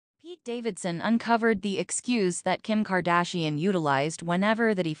Pete Davidson uncovered the excuse that Kim Kardashian utilized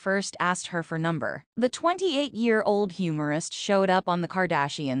whenever that he first asked her for number. The 28-year-old humorist showed up on the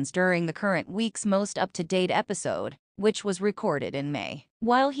Kardashians during the current week's most up-to-date episode, which was recorded in May.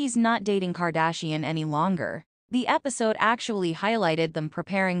 While he's not dating Kardashian any longer, the episode actually highlighted them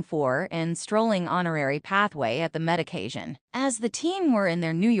preparing for and strolling honorary pathway at the Met occasion. As the team were in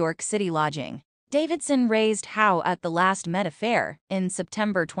their New York City lodging, Davidson raised how at the last Met affair in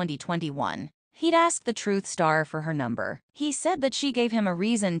September 2021. He'd asked the Truth star for her number. He said that she gave him a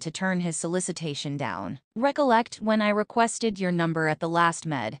reason to turn his solicitation down. Recollect when I requested your number at the last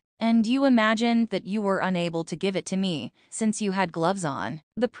Med, and you imagined that you were unable to give it to me since you had gloves on.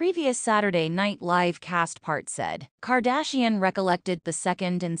 The previous Saturday Night Live cast part said. Kardashian recollected the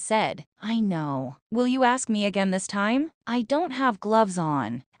second and said, I know. Will you ask me again this time? I don't have gloves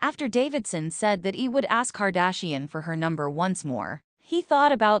on. After Davidson said that he would ask Kardashian for her number once more, he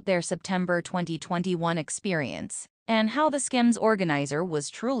thought about their September 2021 experience and how the Skims organizer was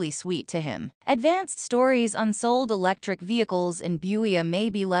truly sweet to him. Advanced stories unsold electric vehicles in Buia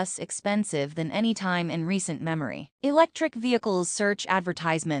may be less expensive than any time in recent memory. Electric vehicles search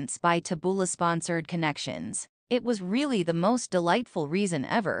advertisements by Taboola-sponsored connections. It was really the most delightful reason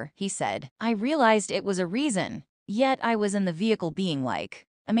ever, he said. I realized it was a reason, yet I was in the vehicle being like,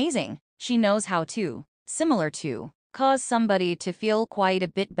 amazing. She knows how to, similar to, cause somebody to feel quite a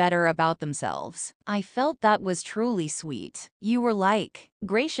bit better about themselves. I felt that was truly sweet. You were like,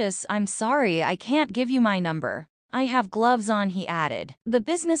 gracious, I'm sorry I can't give you my number. I have gloves on, he added. The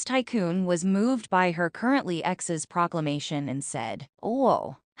business tycoon was moved by her currently ex's proclamation and said,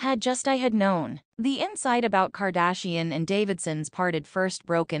 oh, I had known. The insight about Kardashian and Davidson's parted first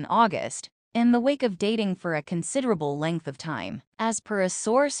broke in August, in the wake of dating for a considerable length of time. As per a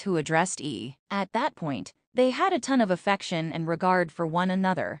source who addressed E! At that point, they had a ton of affection and regard for one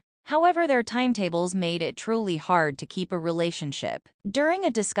another. However, their timetables made it truly hard to keep a relationship. During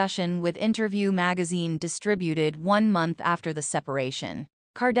a discussion with Interview magazine distributed 1 month after the separation,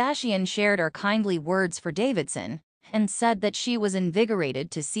 Kardashian shared her kindly words for Davidson and said that she was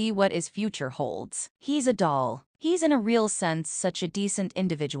invigorated to see what his future holds. He's a doll. He's in a real sense such a decent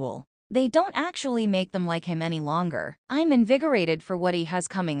individual. They don't actually make them like him any longer. I'm invigorated for what he has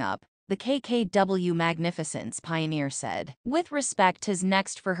coming up, the KKW Magnificence pioneer said. With respect his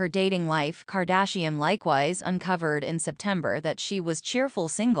next for her dating life, Kardashian likewise uncovered in September that she was cheerful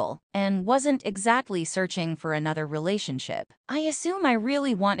single and wasn't exactly searching for another relationship. I assume I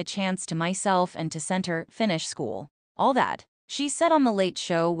really want a chance to myself and to center, finish school. All that, she said on The Late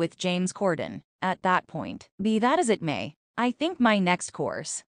Show with James Corden. At that point, be that as it may, I think my next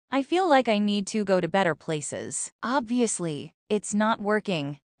course. I feel like I need to go to better places. Obviously, it's not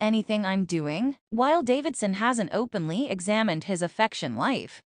working. Anything I'm doing? While Davidson hasn't openly examined his affection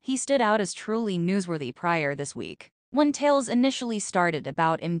life, he stood out as truly newsworthy prior this week, when tales initially started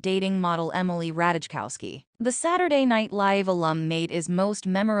about him dating model Emily Ratajkowski. The Saturday Night Live alum made his most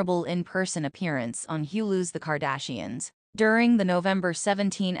memorable in-person appearance on Hulu's The Kardashians during the November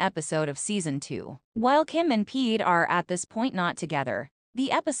 17 episode of Season 2. While Kim and Pete are at this point not together,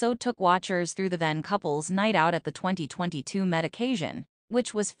 the episode took watchers through the then-couple's night out at the 2022 Met occasion,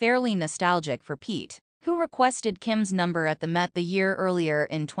 which was fairly nostalgic for Pete, who requested Kim's number at the Met the year earlier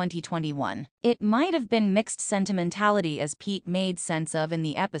in 2021. It might have been mixed sentimentality as Pete made sense of in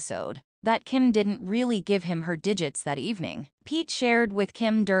the episode that Kim didn't really give him her digits that evening. Pete shared with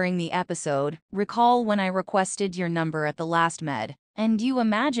Kim during the episode, recall when I requested your number at the last Med, and you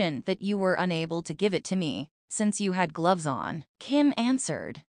imagined that you were unable to give it to me since you had gloves on. Kim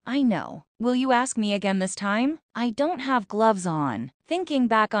answered, I know. Will you ask me again this time? I don't have gloves on. Thinking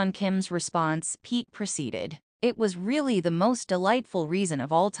back on Kim's response, Pete proceeded. It was really the most delightful reason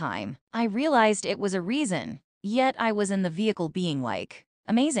of all time. I realized it was a reason, yet I was in the vehicle being like,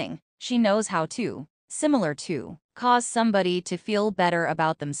 amazing. She knows how to, similar to, cause somebody to feel better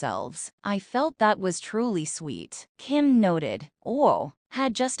about themselves. I felt that was truly sweet. Kim noted, oh,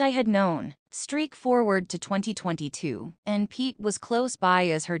 I had known. Streak forward to 2022, and Pete was close by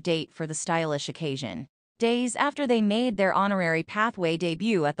as her date for the stylish occasion, days after they made their honorary pathway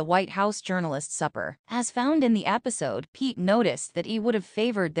debut at the White House journalist supper. As found in the episode, Pete noticed that he would have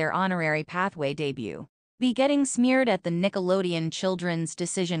favored their honorary pathway debut be getting smeared at the Nickelodeon Children's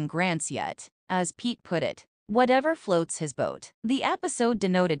Decision grants yet, as Pete put it. Whatever floats his boat. The episode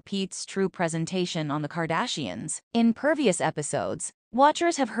denoted Pete's true presentation on the Kardashians. In previous episodes,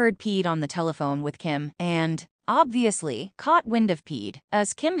 watchers have heard Pete on the telephone with Kim and obviously caught wind of Pete,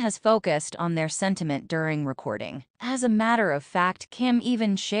 as Kim has focused on their sentiment during recording. As a matter of fact, Kim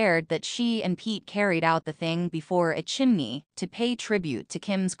even shared that she and Pete carried out the thing before a chimney to pay tribute to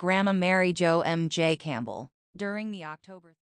Kim's grandma Mary Jo M.J. Campbell. During the October